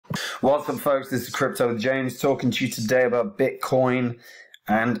What's up, folks? This is Crypto with James, talking to you today about Bitcoin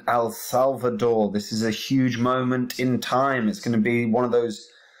and El Salvador. This is a huge moment in time. It's going to be one of those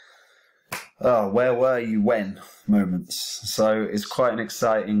where were you when moments. So it's quite an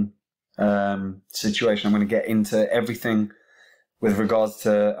exciting situation. I'm going to get into everything with regards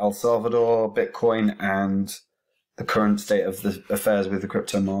to El Salvador, Bitcoin, and the current state of the affairs with the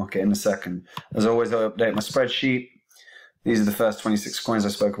crypto market in a second. As always, I update my spreadsheet. These are the first 26 coins I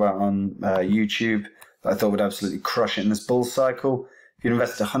spoke about on YouTube that I thought would absolutely crush it in this bull cycle. If you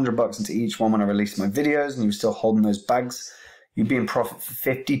invested $100 into each one when I released my videos and you were still holding those bags, you'd be in profit for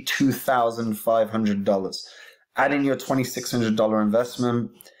 $52,500. Add in your $2,600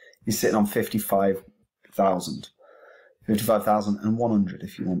 investment, you're sitting on $55,000. $55,100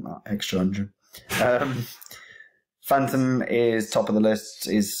 if you want that extra 100. Phantom is top of the list,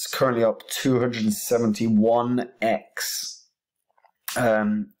 is currently up 271x.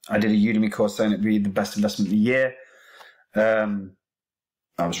 I did a Udemy course saying it'd be the best investment of the year. I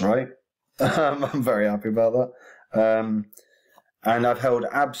was right. I'm very happy about that. And I've held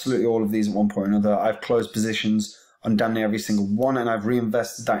absolutely all of these at one point or another. I've closed positions on damn near every single one, and I've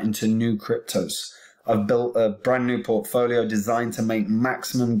reinvested that into new cryptos. I've built a brand new portfolio designed to make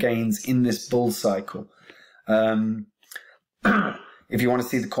maximum gains in this bull cycle. If you want to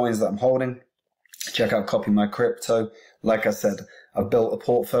see the coins that I'm holding, check out Copy My Crypto. Like I said, I've built a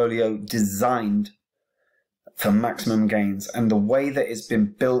portfolio designed for maximum gains, and the way that it's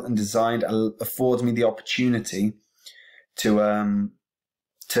been built and designed affords me the opportunity to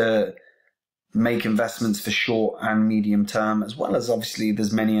make investments for short and medium term, as well as obviously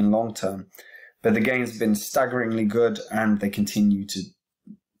there's many in long term. But the gains have been staggeringly good, and they continue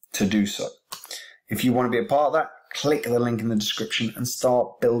to do so. If you want to be a part of that, click the link in the description and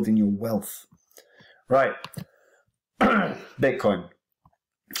start building your wealth. Right. Bitcoin.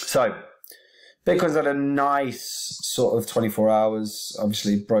 So, Bitcoin's had a nice sort of 24 hours.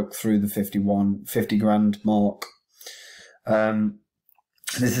 Obviously, broke through the 50 grand mark.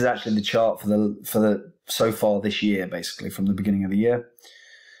 This is actually the chart for the so far this year, basically from the beginning of the year.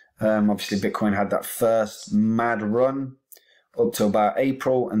 Obviously, Bitcoin had that first mad run up to about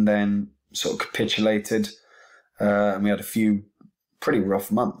April, and then sort of capitulated, and we had a few pretty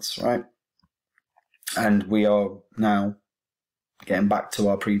rough months, right? And we are now getting back to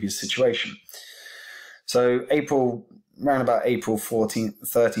our previous situation. So around about April 14th,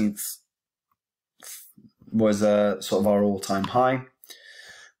 13th was sort of our all-time high.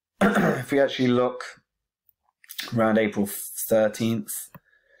 If we actually look around April 13th,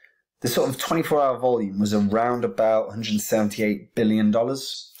 the sort of 24-hour volume was around about $178 billion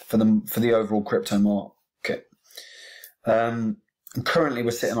for the overall crypto market. And currently,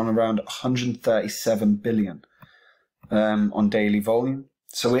 we're sitting on around 137 billion on daily volume.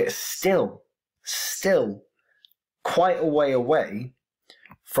 So it's still quite a way away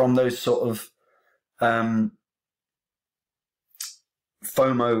from those sort of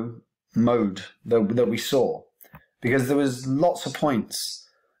FOMO mode that we saw, because there was lots of points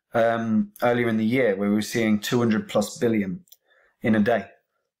earlier in the year where we were seeing 200+ billion in a day.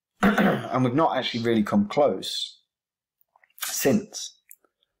 And we've not actually really come close since.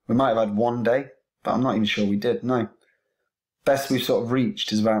 We might have had one day, but I'm not even sure we did. No. Best we've sort of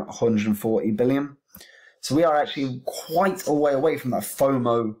reached is about 140 billion. So we are actually quite a way away from that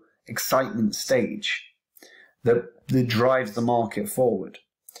FOMO excitement stage that drives the market forward.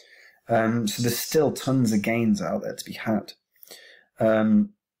 So there's still tons of gains out there to be had. And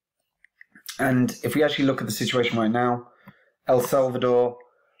if we actually look at the situation right now, El Salvador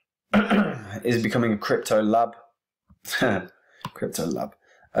is becoming a crypto lab. Crypto lab.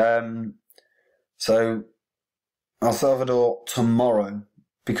 So El Salvador tomorrow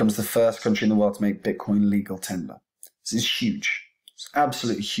becomes the first country in the world to make Bitcoin legal tender. This is huge. It's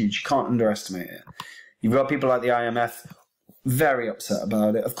absolutely huge. You can't underestimate it. You've got people like the IMF very upset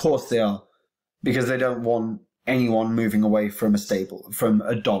about it. Of course they are, because they don't want anyone moving away from from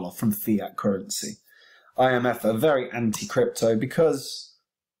a dollar, from fiat currency. IMF are very anti-crypto because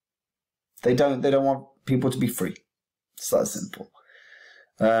they don't want people to be free. It's that simple.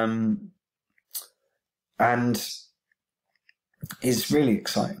 And it's really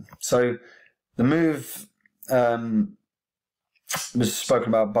exciting. So the move was spoken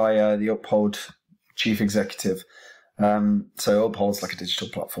about by the Uphold chief executive. So Uphold's like a digital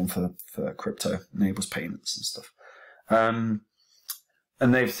platform for crypto, enables payments and stuff. And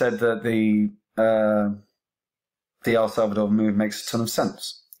they've said that the El Salvador move makes a ton of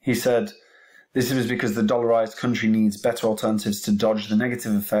sense. He said, "This is because the dollarized country needs better alternatives to dodge the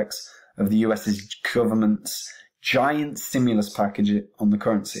negative effects of the US's government's giant stimulus package on the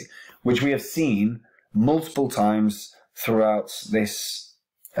currency, which we have seen multiple times throughout this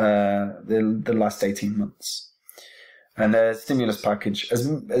the last 18 months. And the stimulus package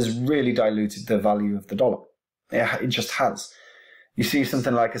has really diluted the value of the dollar. It just has. You see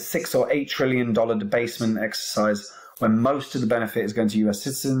something like a $6 or $8 trillion debasement exercise when most of the benefit is going to US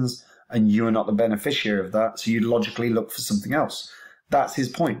citizens and you are not the beneficiary of that, so you'd logically look for something else. That's his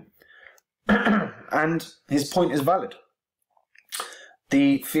point. And his point is valid.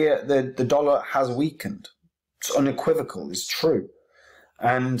 The dollar has weakened. It's unequivocal, it's true.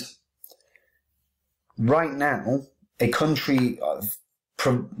 And right now, a country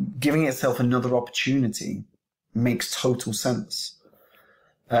giving itself another opportunity makes total sense.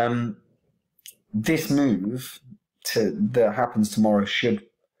 This move that happens tomorrow should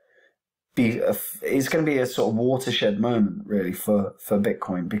be it's going to be a sort of watershed moment, really, for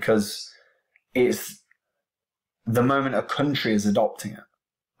Bitcoin, because it's the moment a country is adopting it.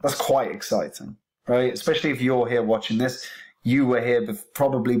 That's quite exciting, right? Especially if you're here watching this. You were here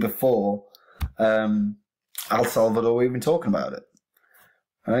probably before El Salvador even talking about it,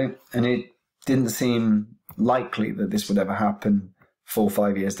 right? And it didn't seem likely that this would ever happen 4 or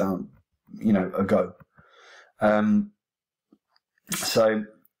 5 years down, ago. So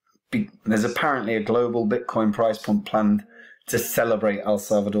there's apparently a global Bitcoin price pump planned to celebrate El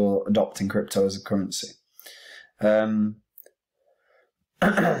Salvador adopting crypto as a currency.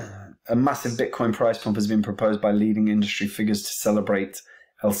 A massive Bitcoin price pump has been proposed by leading industry figures to celebrate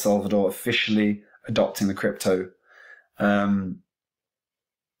El Salvador officially adopting the crypto. And,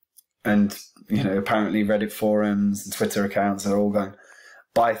 apparently Reddit forums and Twitter accounts are all going,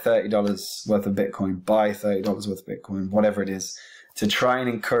 buy $30 worth of Bitcoin, buy $30 worth of Bitcoin, whatever it is, to try and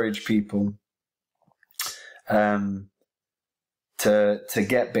encourage people to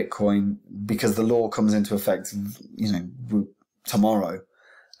get Bitcoin, because the law comes into effect, tomorrow.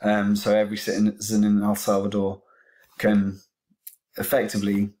 So every citizen in El Salvador can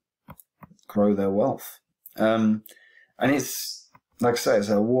effectively grow their wealth. And it's, like I say, it's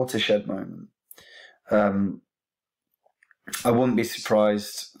a watershed moment. I wouldn't be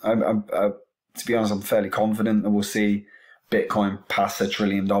surprised. To be honest, I'm fairly confident that we'll see Bitcoin pass $1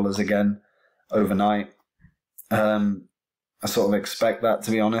 trillion again overnight. I sort of expect that,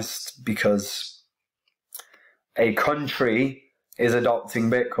 to be honest, because a country is adopting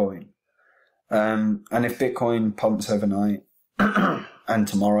Bitcoin. And if Bitcoin pumps overnight and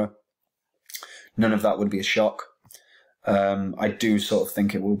tomorrow, none of that would be a shock. I do sort of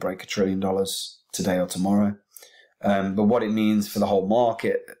think it will break $1 trillion today or tomorrow. But what it means for the whole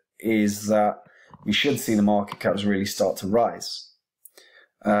market is that we should see the market caps really start to rise.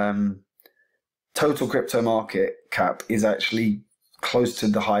 Total crypto market cap is actually close to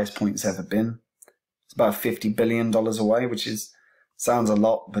the highest point it's ever been. It's about $50 billion away, which sounds a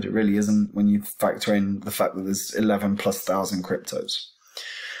lot, but it really isn't when you factor in the fact that there's 11,000+ cryptos.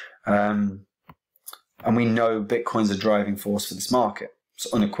 And we know Bitcoin's a driving force for this market.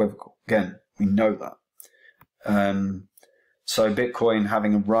 It's unequivocal. Again, we know that. So Bitcoin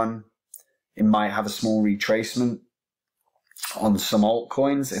having a run, it might have a small retracement on some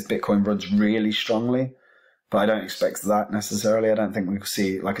altcoins if Bitcoin runs really strongly, but I don't expect that necessarily. I don't think we'll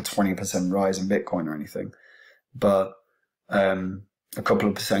see like a 20% rise in Bitcoin or anything, but a couple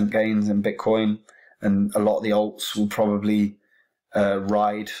of percent gains in Bitcoin, and a lot of the alts will probably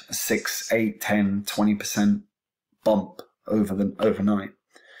ride a 6, 8, 10, 20% bump overnight.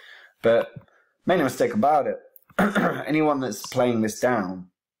 But make no mistake about it, anyone that's playing this down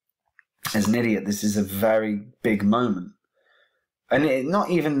is an idiot. This is a very big moment. And not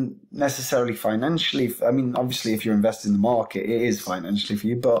even necessarily financially. I mean, obviously, if you're invested in the market, it is financially for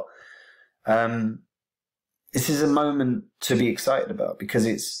you. But this is a moment to be excited about, because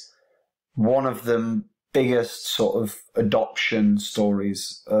it's one of the biggest sort of adoption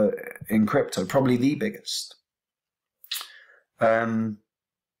stories in crypto, probably the biggest. So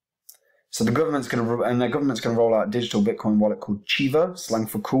the government's going to roll out a digital Bitcoin wallet called Chivo, slang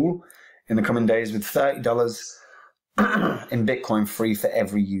for cool, in the coming days, with $30 in Bitcoin free for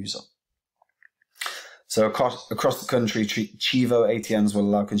every user. So across the country, Chivo ATMs will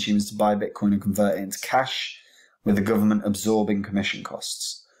allow consumers to buy Bitcoin and convert it into cash, with the government absorbing commission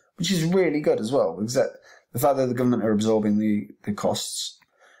costs, which is really good as well. Except the fact that the government are absorbing the costs,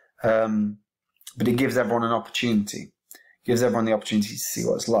 but it gives everyone an opportunity. Gives everyone the opportunity to see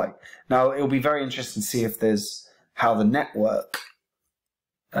what it's like. Now, it'll be very interesting to see if there's how the network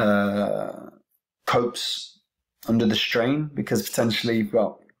copes under the strain, because potentially you've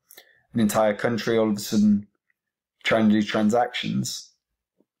got an entire country all of a sudden trying to do transactions.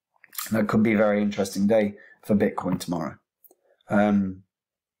 That could be a very interesting day. for Bitcoin tomorrow. And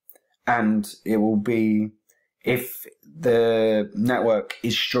it will be, if the network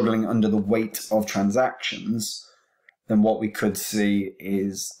is struggling under the weight of transactions, then what we could see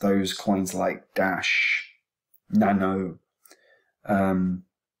is those coins like Dash, Nano,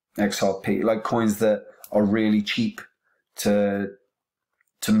 XRP, like coins that are really cheap to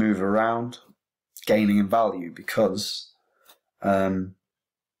move around, gaining in value because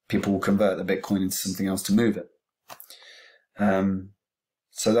people will convert the Bitcoin into something else to move it.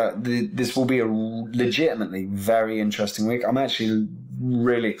 So that this will be a legitimately very interesting week. I'm actually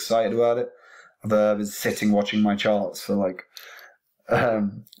really excited about it. I've been sitting watching my charts for like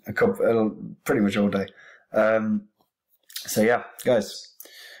pretty much all day. So yeah, guys,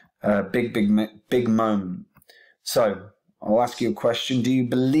 big moment. So I'll ask you a question. Do you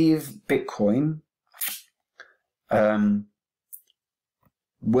believe Bitcoin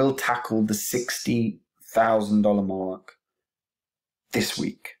will tackle the $60,000 mark this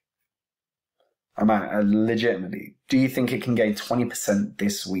week? Legitimately, do you think it can gain 20%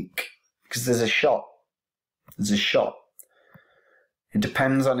 this week? Because there's a shot. There's a shot. It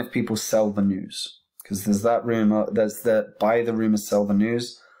depends on if people sell the news. Because there's that rumor, there's the buy the rumor, sell the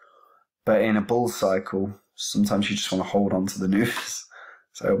news. But in a bull cycle, sometimes you just want to hold on to the news.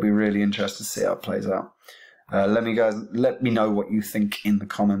 So it'll be really interesting to see how it plays out. Let me know what you think in the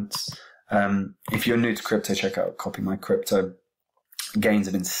comments. If you're new to crypto, check out Copy My Crypto. Gains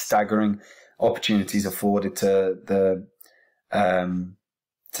have been staggering. Opportunities afforded to the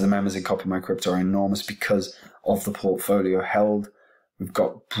members in Copy My Crypto are enormous because of the portfolio held. We've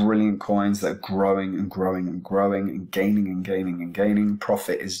got brilliant coins that are growing and growing and growing and gaining and gaining and gaining.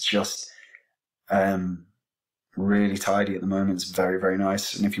 Profit is just really tidy at the moment. It's very, very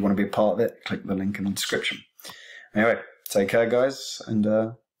nice. And if you want to be a part of it, click the link in the description. Anyway, take care, guys, and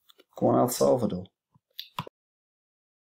go on El Salvador.